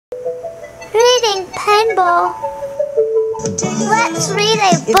Painbow. Let's read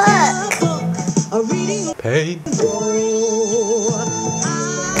a book. Painbow.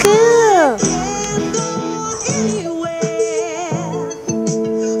 Cool.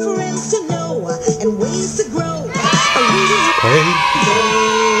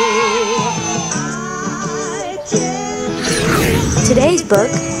 Today's book,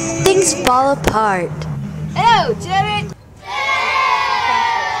 Things Fall Apart. Hello, children.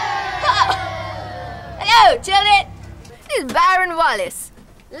 Hello, children. This is Byron Wallace,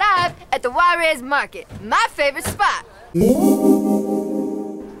 live at the Juarez Market, my favorite spot. We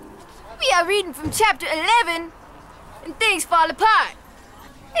are reading from chapter 11, and Things Fall Apart.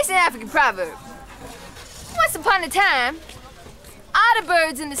 It's an African proverb. Once upon a time, all the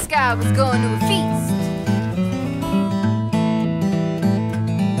birds in the sky was going to a feast.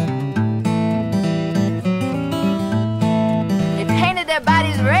 They painted their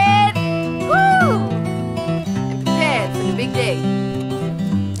bodies red, woo, and prepared for the big day.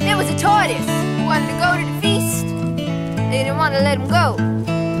 There was a tortoise who wanted to go to the feast. They didn't want to let him go.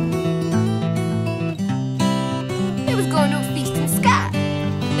 He was going to a feast in the sky.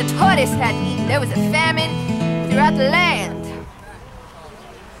 The tortoise had eaten. There was a famine throughout the land.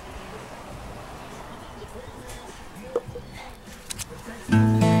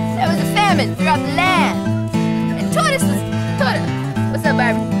 There was a famine throughout the land. And tortoise, what's up,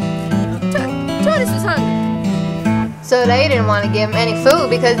 Barbie? Tortoise was hungry. So they didn't want to give him any food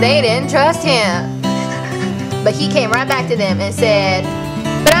because they didn't trust him. But he came right back to them and said,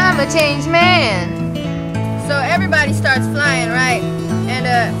 "But I'm a changed man." So everybody starts flying, right? And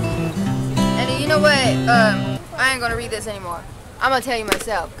you know what? I ain't gonna read this anymore. I'm gonna tell you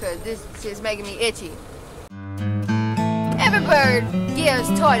myself, cause this is making me itchy. Every bird gives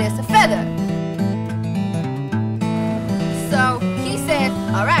tortoise a feather. So he said,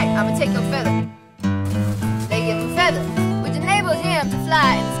 "All right, I'm gonna take your feather." They give him a feather, which enables him to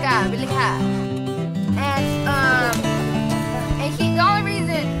fly in the sky really high. And the only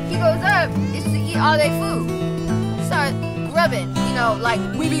reason he goes up is to eat all their food. Start grubbing, you know, like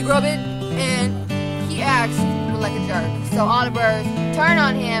we be grubbing, and he acts like a jerk. So all the birds turn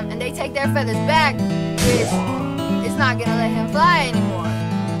on him and they take their feathers back, which is not gonna let him fly anymore.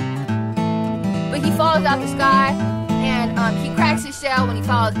 But he falls out the sky, and he cracks his shell when he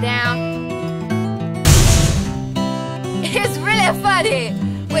falls down. It's really funny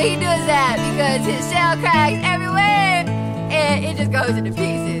when he does that because his shell cracks everywhere and it just goes into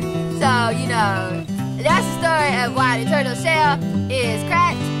pieces. So, you know, that's the story of why the turtle shell is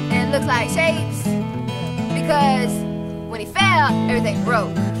cracked and looks like shapes, because when he fell, everything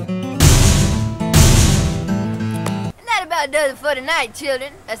broke. And that about does it for tonight,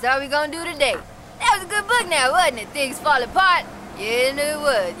 children. That's all we're gonna do today. That was a good book now, wasn't it? Things Fall Apart? Yes, it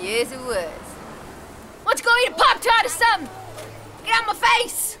was. Yes, it was. Why don't you go eat a Pop-Tart or something? Get out my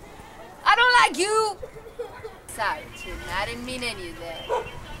face! I don't like you! Sorry, children. I didn't mean any of that.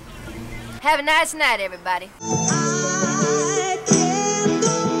 Have a nice night, everybody.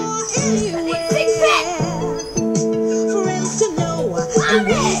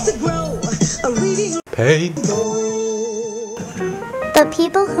 Painbow. The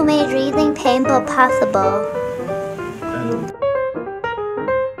people who made Reading Painbow possible.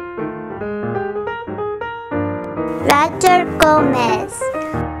 Roger Gomez,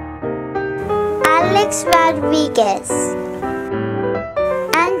 Alex Rodriguez,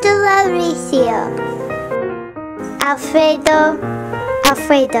 Angela Riccio, Alfredo,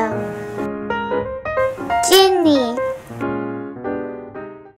 Ginny,